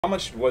How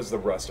much was the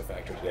rust a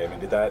factor today? I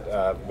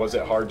mean, was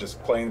it hard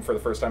just playing for the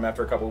first time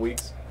after a couple of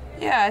weeks?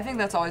 Yeah, I think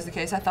that's always the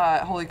case. I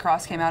thought Holy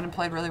Cross came out and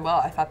played really well.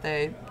 I thought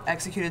they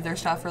executed their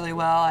stuff really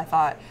well. I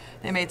thought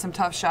they made some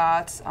tough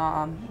shots.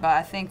 But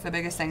I think the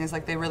biggest thing is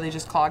they really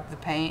just clogged the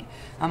paint.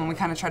 And we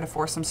kind of tried to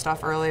force some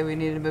stuff early. We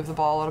needed to move the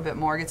ball a little bit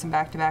more, get some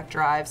back-to-back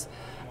drives.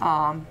 So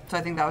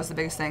I think that was the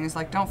biggest thing is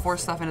don't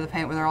force stuff into the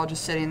paint when they're all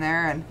just sitting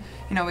there. And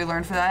we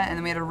learned for that, and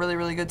then we had a really,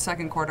 really good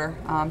second quarter.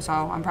 So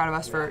I'm proud of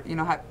us for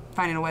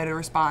finding a way to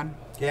respond.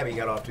 Gabby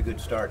got off to a good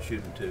start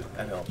shooting too.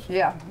 That helps.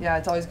 Yeah,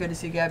 it's always good to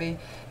see Gabby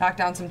knock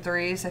down some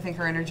threes. I think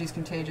her energy is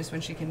contagious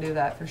when she can do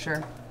that for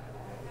sure.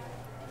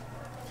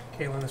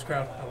 Kayla, this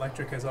crowd,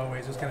 electric as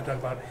always. Just kind of talk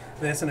about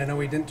this, and I know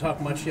we didn't talk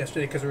much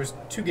yesterday because there was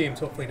 2 games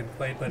hopefully to be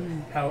played, but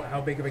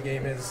how big of a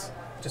game is,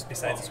 just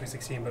besides the Sweet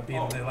 16, but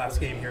being the last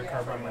game here at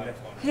Carver on Monday?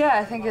 Yeah,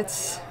 I think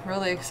it's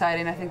really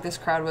exciting. I think this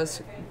crowd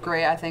was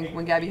great. I think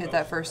when Gabby hit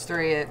that first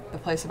 3, the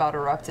place about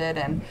erupted,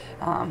 and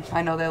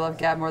I know they love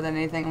Gab more than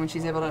anything. When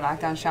she's able to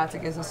knock down shots,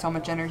 it gives us so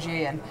much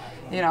energy, and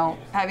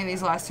having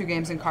these last 2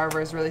 games in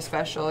Carver is really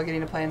special, getting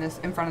to play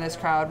in front of this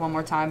crowd one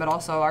more time, but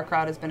also our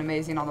crowd has been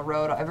amazing on the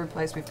road, every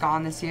place we've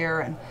gone this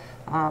year, and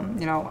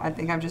I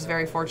think I'm just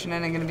very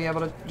fortunate and going to be able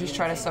to just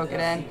try to soak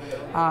it in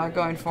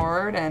going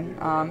forward,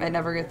 and it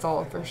never gets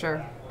old for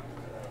sure.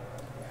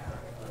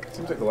 It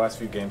seems like the last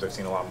few games I've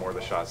seen a lot more of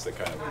the shots that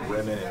kind of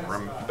rim in and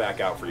rim back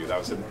out for you. That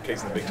was the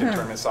case in the Big Ten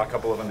tournament. Saw a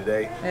couple of them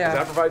today. Yeah. Does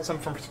that provide some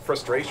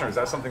frustration, or is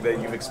that something that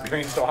you've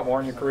experienced a lot more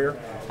in your career?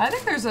 I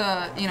think there's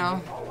I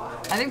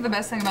think the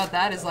best thing about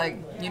that is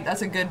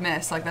that's a good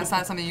miss. That's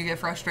not something you get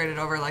frustrated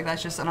over.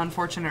 That's just an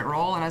unfortunate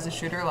roll, and as a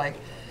shooter,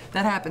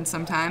 that happens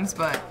sometimes.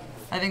 But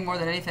I think more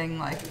than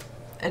anything,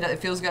 it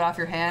feels good off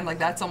your hand.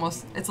 That's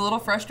almost, it's a little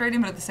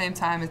frustrating, but at the same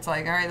time, it's all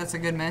right, that's a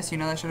good miss.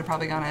 That should have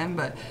probably gone in,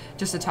 but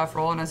just a tough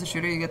roll. And as a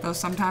shooter, you get those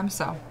sometimes,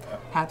 so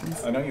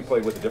happens. I know you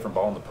played with a different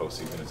ball in the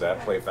postseason. Does that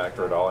play a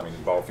factor at all? I mean, does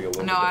the ball feel a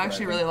little No, bit I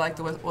actually really like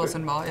the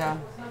Wilson ball, yeah.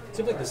 It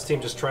seems like this team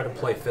just tried to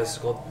play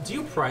physical. Do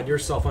you pride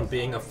yourself on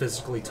being a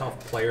physically tough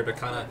player to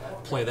kind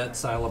of play that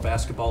style of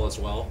basketball as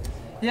well?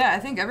 Yeah, I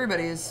think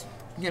everybody is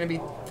going to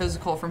be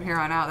physical from here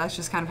on out. That's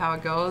just kind of how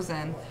it goes,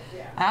 and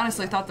I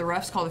honestly thought the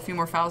refs called a few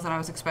more fouls than I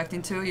was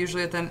expecting to.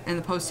 Usually in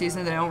the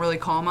postseason, they don't really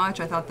call much.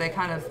 I thought they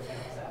kind of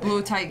blew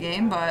a tight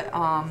game, but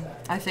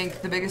I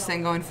think the biggest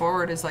thing going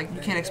forward is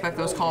you can't expect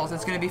those calls.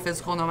 It's going to be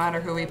physical no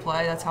matter who we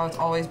play. That's how it's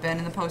always been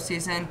in the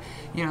postseason.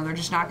 They're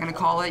just not going to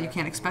call it. You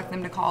can't expect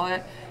them to call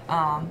it.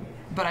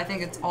 But I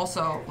think it's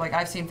also,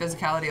 I've seen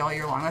physicality all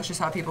year long. That's just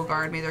how people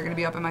guard me. They're going to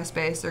be up in my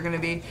space. They're going to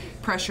be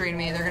pressuring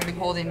me. They're going to be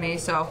holding me.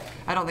 So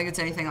I don't think it's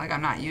anything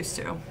I'm not used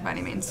to by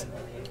any means.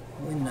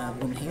 When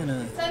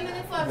Hannah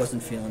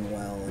wasn't feeling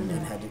well and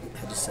had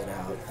to sit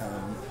out,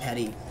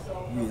 Addie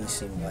really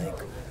seemed like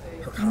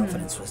her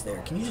confidence was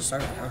there. Can you just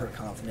start with how her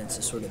confidence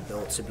is sort of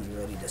built to be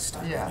ready to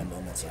step in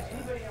moments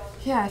like that?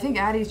 Yeah, I think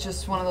Addie's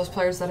just one of those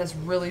players that has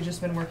really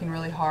just been working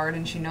really hard,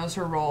 and she knows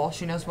her role.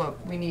 She knows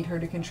what we need her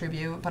to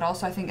contribute. But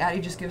also I think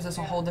Addie just gives us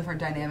a whole different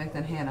dynamic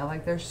than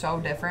Hannah. They're so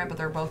different, but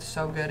they're both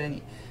so good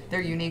in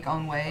their unique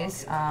own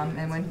ways.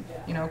 And when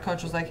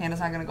Coach was like, Hannah's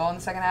not going to go in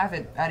the second half,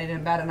 Addie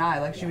didn't bat an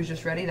eye. She was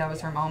just ready. That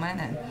was her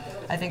moment. And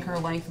I think her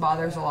length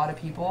bothers a lot of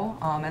people.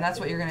 And that's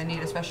what you're going to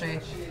need, especially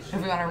if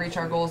we want to reach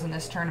our goals in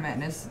this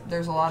tournament.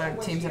 There's a lot of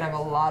teams that have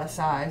a lot of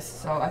size.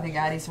 So I think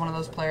Addie's one of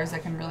those players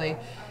that can really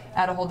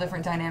add a whole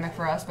different dynamic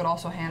for us. But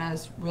also Hannah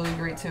is really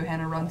great too.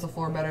 Hannah runs the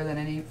floor better than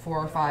any 4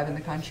 or 5 in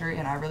the country,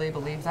 and I really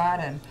believe that.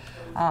 And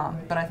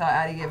but I thought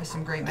Addie gave us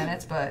some great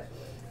minutes, but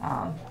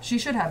she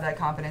should have that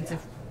confidence.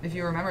 If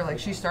you remember,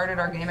 she started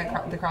our game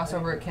at the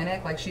crossover at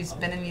Kinnick. She's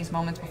been in these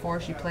moments before.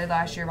 She played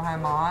last year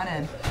behind Mon,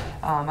 and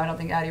I don't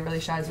think Addie really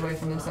shies away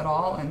from this at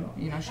all. And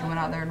she went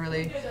out there and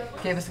really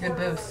gave us a good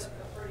boost.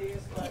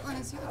 Caitlin,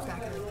 as you look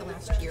back at the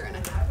last year and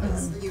a half,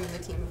 as you and the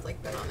team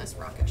have been on this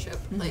rocket ship,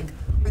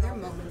 are there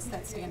moments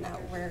that stand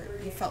out where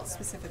you felt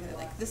specifically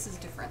this is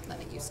different than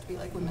it used to be?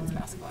 Women's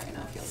basketball right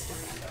now feels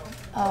different.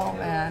 Oh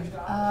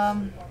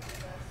man.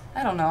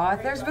 I don't know.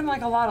 There's been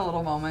a lot of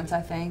little moments,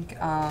 I think.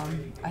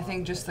 I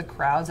think just the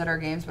crowds at our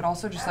games, but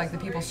also just the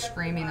people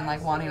screaming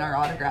and wanting our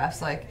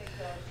autographs.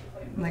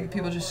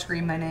 People just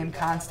scream my name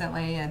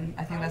constantly, and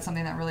I think that's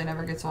something that really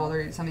never gets old,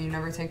 or something you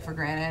never take for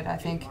granted. I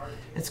think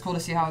it's cool to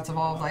see how it's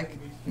evolved.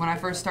 When I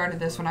first started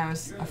this, when I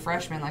was a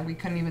freshman, we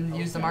couldn't even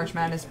use the March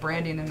Madness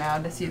branding, and now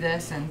to see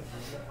this, and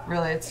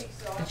really it's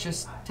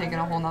just taken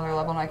a whole nother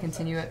level, and I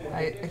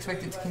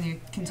expect it to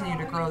continue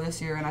to grow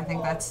this year, and I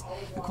think that's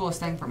the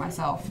coolest thing for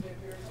myself.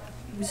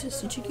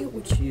 Did you get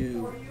what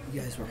you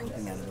guys were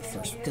hoping out of the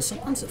first? Because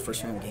sometimes the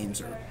first round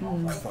games are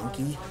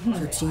clunky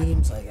for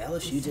teams.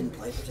 LSU didn't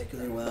play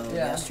particularly well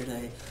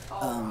yesterday.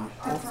 All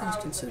things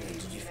considered,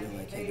 did you feel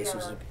hey, this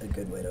was a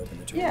good way to open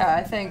the tournament? Yeah,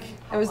 I think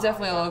it was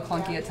definitely a little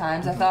clunky at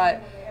times. I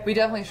thought we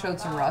definitely showed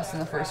some rust in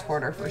the first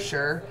quarter for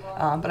sure.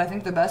 But I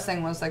think the best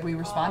thing was like we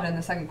responded in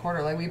the second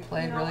quarter. Like we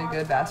played really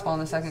good basketball in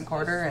the second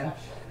quarter, and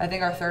I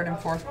think our third and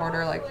fourth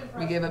quarter, like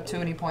we gave up too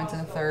many points in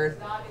the third.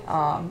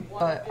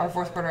 But our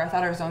fourth quarter, I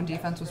thought our zone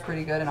defense was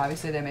pretty good, and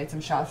obviously they made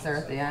some shots there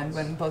at the end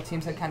when both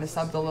teams had kind of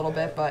subbed a little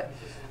bit. But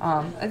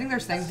I think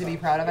there's things to be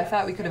proud of. I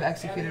thought we could have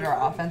executed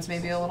our offense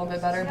maybe a little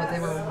bit better, but they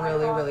were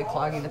really, really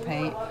clogging the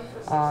paint.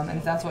 And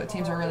if that's what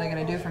teams are really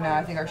going to do from now,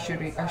 I think our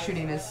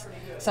shooting is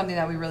something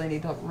that we really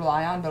need to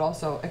rely on, but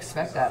also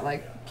expect that,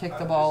 like, kick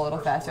the ball a little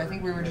faster. I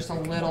think we were just a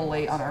little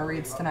late on our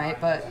reads tonight,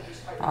 but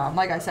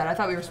like I said, I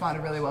thought we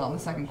responded really well in the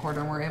second quarter,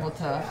 and we're able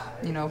to,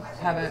 you know,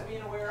 have a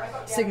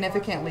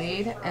significant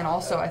lead. And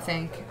also, I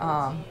think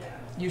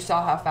you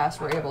saw how fast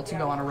we're able to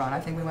go on a run. I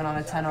think we went on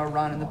a 10-0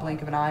 run in the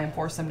blink of an eye and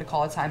forced them to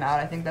call a timeout.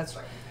 I think that's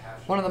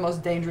one of the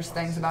most dangerous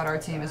things about our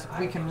team is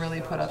we can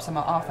really put up some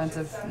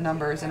offensive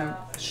numbers in a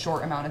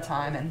short amount of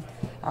time, and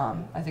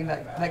I think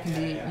that can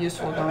be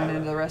useful going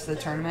into the rest of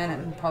the tournament,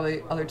 and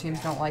probably other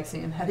teams don't like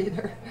seeing that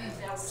either.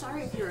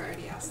 Sorry if you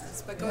already asked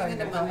this, but going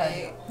into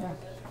Monday,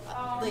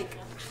 like,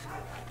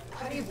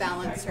 how do you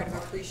balance sort of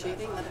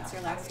appreciating that it's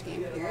your last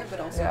game here, but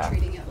also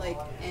treating it like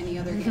any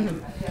other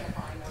game?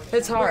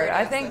 It's hard.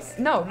 I think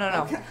no.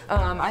 Okay.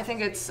 I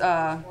think it's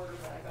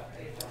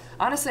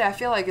honestly, I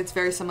feel like it's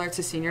very similar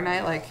to senior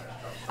night. Like,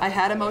 I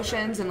had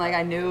emotions, and like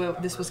I knew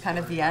this was kind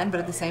of the end, but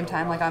at the same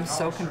time, like I'm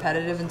so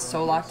competitive and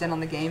so locked in on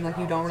the game, like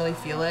you don't really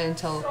feel it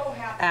until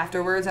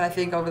afterwards. And I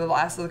think over the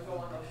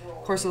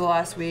course of the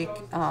last week,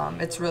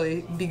 it's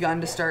really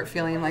begun to start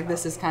feeling like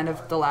this is kind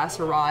of the last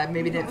hurrah.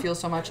 Maybe didn't feel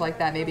so much like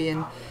that maybe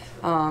in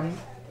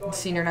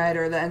senior night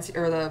or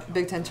the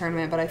Big Ten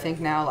tournament, but I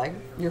think now, like,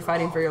 you're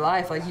fighting for your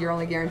life. Like, you're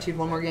only guaranteed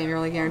one more game, you're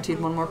only guaranteed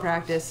one more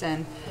practice,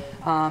 and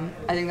I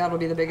think that'll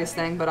be the biggest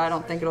thing. But I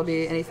don't think it'll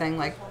be anything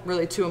like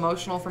really too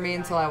emotional for me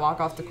until I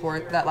walk off the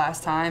court that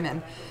last time.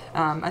 And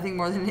I think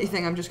more than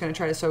anything, I'm just going to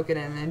try to soak it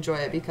in and enjoy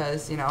it,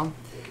 because, you know,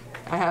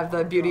 I have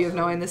the beauty of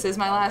knowing this is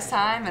my last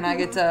time, and I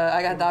got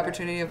the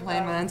opportunity of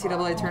playing my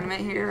NCAA tournament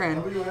here,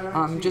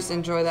 and just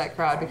enjoy that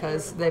crowd,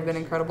 because they've been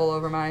incredible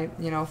over my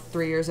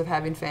 3 years of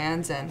having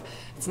fans, and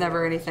it's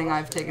never anything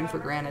I've taken for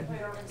granted.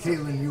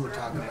 Caitlin, you were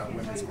talking about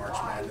Women's March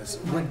Madness.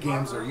 What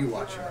games are you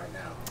watching right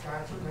now?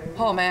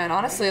 Oh man,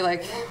 honestly,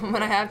 like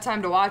when I have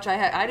time to watch,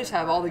 I just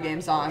have all the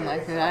games on.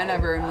 Like I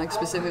never am like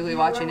specifically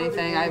watching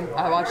anything.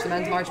 I watch the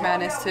Men's March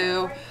Madness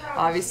too.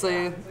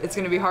 Obviously, it's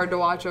going to be hard to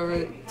watch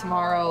over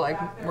tomorrow. Like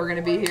we're going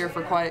to be here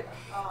for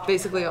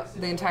basically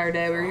the entire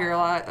day. We were here a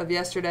lot of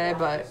yesterday,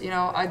 but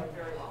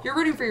you're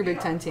rooting for your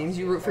Big Ten teams.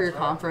 You root for your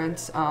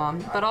conference,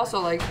 but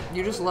also like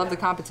you just love the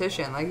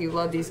competition. Like you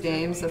love these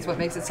games. That's what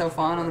makes it so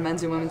fun on the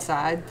men's and women's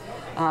side.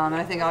 And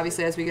I think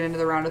obviously as we get into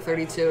the round of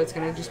 32, it's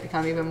going to just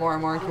become even more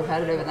and more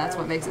competitive, and that's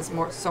what makes it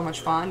so much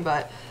fun.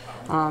 But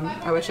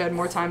I wish I had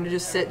more time to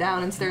just sit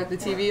down and stare at the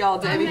TV all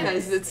day,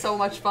 because it's so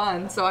much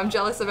fun. So I'm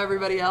jealous of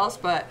everybody else,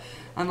 but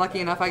I'm lucky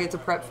enough I get to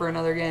prep for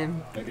another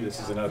game. Maybe this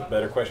is a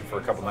better question for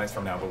a couple nights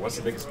from now, but what's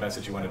the biggest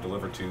message you want to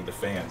deliver to the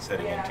fans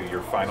heading into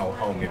your final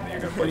home game that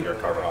you're going to play here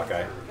at Carver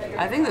Hawkeye?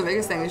 I think the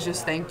biggest thing is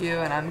just thank you,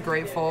 and I'm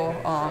grateful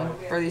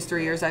for these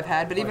 3 years I've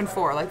had, but even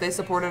 4. Like they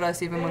supported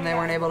us even when they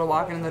weren't able to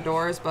walk in the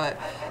doors, but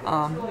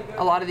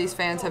a lot of these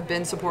fans have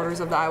been supporters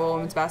of the Iowa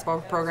women's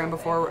basketball program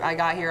before I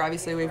got here.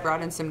 Obviously we've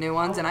brought in some new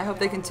ones, and I hope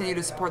they continue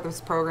to support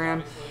this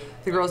program.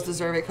 The girls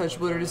deserve it. Coach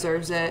Bluter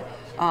deserves it,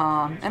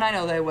 and I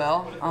know they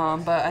will.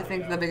 But I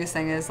think the biggest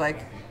thing is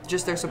like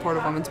just their support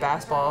of women's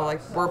basketball.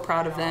 Like we're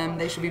proud of them.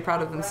 They should be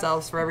proud of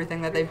themselves for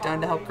everything that they've done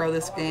to help grow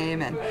this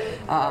game. And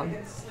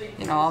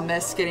I'll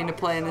miss getting to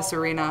play in this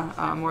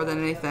arena more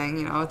than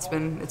anything. It's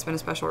been a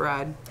special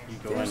ride.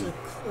 There's a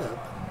clip.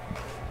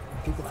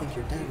 People think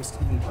your dad was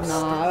telling you.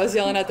 No, I was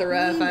yelling at the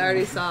ref. I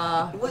already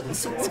saw.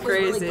 What's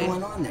crazy. really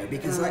going on there?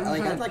 Because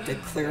I'd like to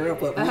clear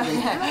up what really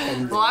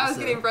happened. Well, I was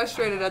getting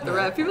frustrated at the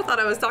ref. People thought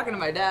I was talking to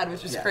my dad,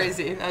 which was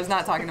crazy. I was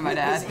not talking to my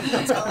dad.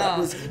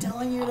 Was he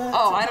telling you that?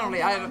 Oh,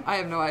 I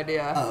have no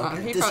idea. Oh,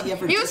 okay.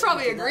 He was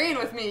probably agreeing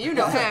with me. You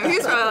know him.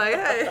 He's probably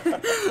like,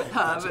 hey.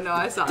 But no,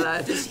 I saw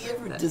that.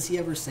 Does he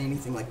ever say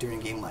anything like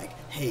during a game, like,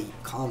 "Hey,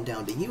 calm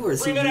down" to you, or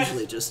is he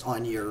usually just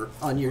on your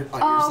side?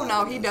 Oh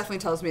no, he definitely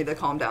tells me to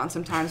calm down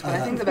sometimes. But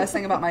I think the best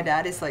thing about my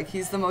dad is like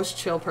he's the most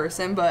chill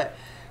person, but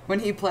when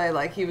he played,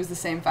 like he was the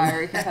same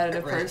fiery,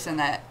 competitive person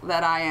that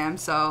I am.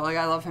 So like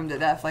I love him to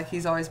death. Like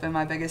he's always been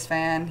my biggest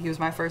fan. He was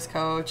my first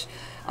coach,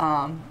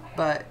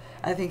 but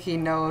I think he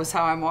knows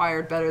how I'm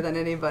wired better than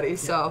anybody.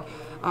 So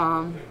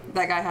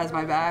that guy has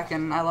my back,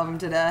 and I love him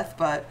to death.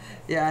 But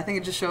yeah, I think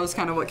it just shows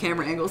kind of what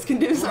camera angles can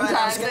do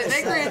sometimes.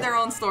 They create their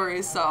own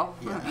stories. So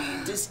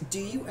yeah. Do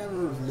you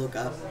ever look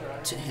up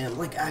to him?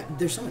 Like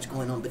there's so much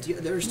going on, but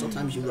there are still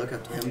times you look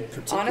up to him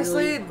particularly?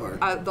 Honestly,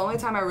 the only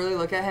time I really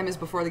look at him is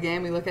before the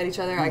game. We look at each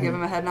other. I give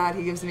him a head nod.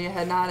 He gives me a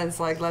head nod, and it's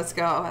like, let's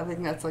go. I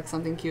think that's like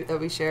something cute that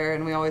we share,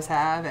 and we always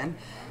have. And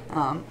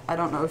I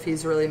don't know if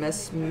he's really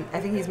missed. I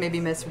think he's maybe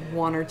missed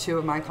 1 or 2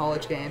 of my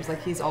college games.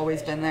 Like he's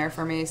always been there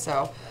for me.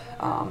 So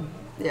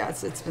yeah,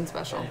 it's been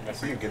special. I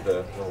see you give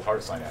the little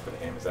heart sign after the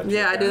game. Is that?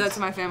 Yeah, I do that to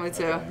my family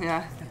too.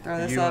 Yeah. throw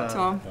this up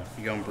to him.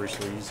 You going Bruce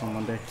Lee's on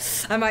Monday?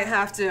 I might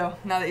have to,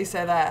 now that you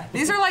say that.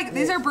 These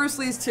are Bruce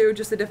Lee's too,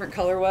 just a different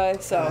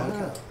colorway,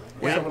 so.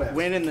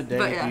 When in the day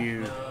But, yeah. do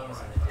you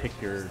pick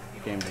your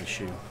game day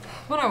shoe?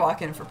 When I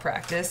walk in for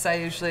practice, I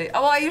usually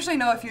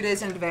know a few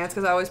days in advance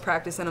because I always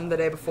practice in them the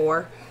day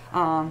before.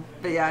 But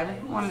yeah,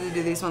 I wanted to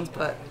do these ones,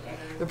 but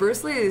the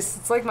Bruce Lee's,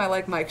 it's like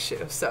my Mike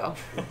shoe, so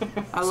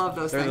I love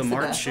those They're things. the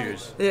to March death.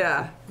 shoes.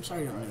 Yeah. I'm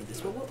sorry I don't know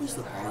this, but what was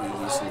the ball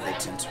you used in the Big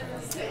Ten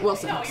tournament?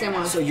 Wilson, same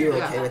one. So you're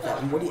yeah. okay with that?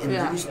 And what do you, and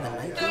Yeah. you're using the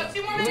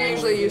Nike? We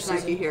usually use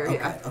Nike here, Okay,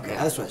 yeah. okay,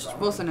 that's what I was just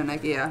Wilson and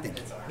Nike, yeah.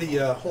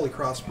 The Holy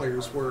Cross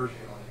players were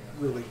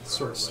really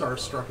sort of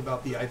starstruck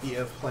about the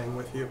idea of playing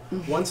with you.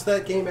 Once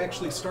that game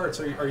actually starts,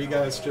 are you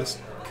guys just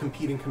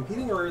competing,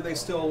 or are they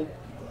still,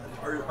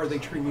 are they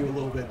treating you a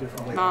little bit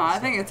differently? No, I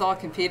think it's all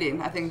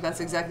competing. I think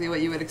that's exactly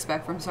what you would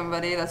expect from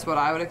somebody. That's what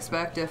I would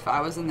expect if I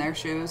was in their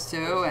shoes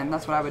too, and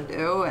that's what I would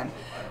do. And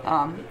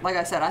like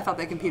I said, I thought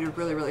they competed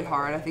really, really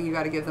hard. I think you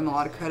got to give them a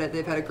lot of credit.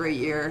 They've had a great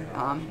year.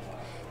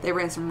 They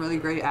ran some really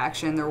great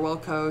action. They're well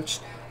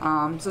coached.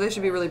 So they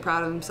should be really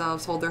proud of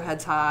themselves, hold their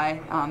heads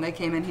high. They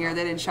came in here,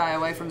 they didn't shy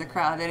away from the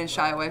crowd, they didn't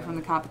shy away from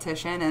the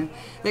competition, and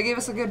they gave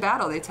us a good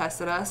battle. They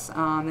tested us.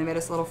 They made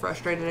us a little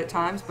frustrated at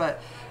times,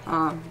 but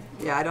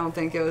yeah, I don't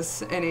think it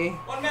was any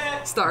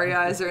starry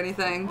eyes or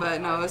anything,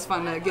 but no, it was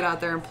fun to get out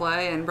there and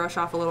play and brush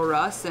off a little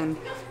rust, and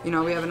you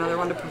know, we have another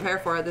one to prepare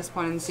for at this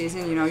point in the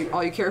season. You know,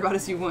 all you care about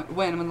is you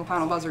win when the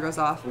final buzzer goes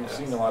off. We've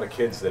seen a lot of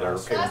kids that are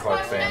Caitlin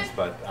Clark fans,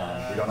 but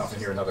we don't often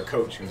hear another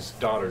coach whose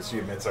daughters she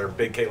admits are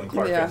big Caitlin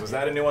Clark Yeah. fans. Was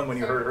that a new one when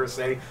you heard her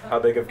say how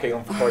big of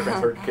Caitlin Clark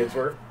fans her kids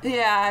were?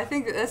 Yeah, I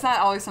think it's not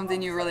always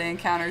something you really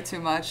encounter too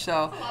much,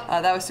 so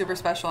that was super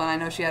special, and I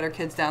know she had her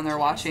kids down there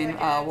watching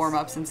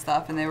warm-ups and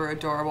stuff, and they were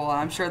adorable, and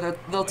I'm sure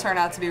they'll turn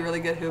out to be really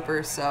good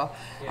hoopers, so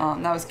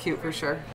that was cute for sure.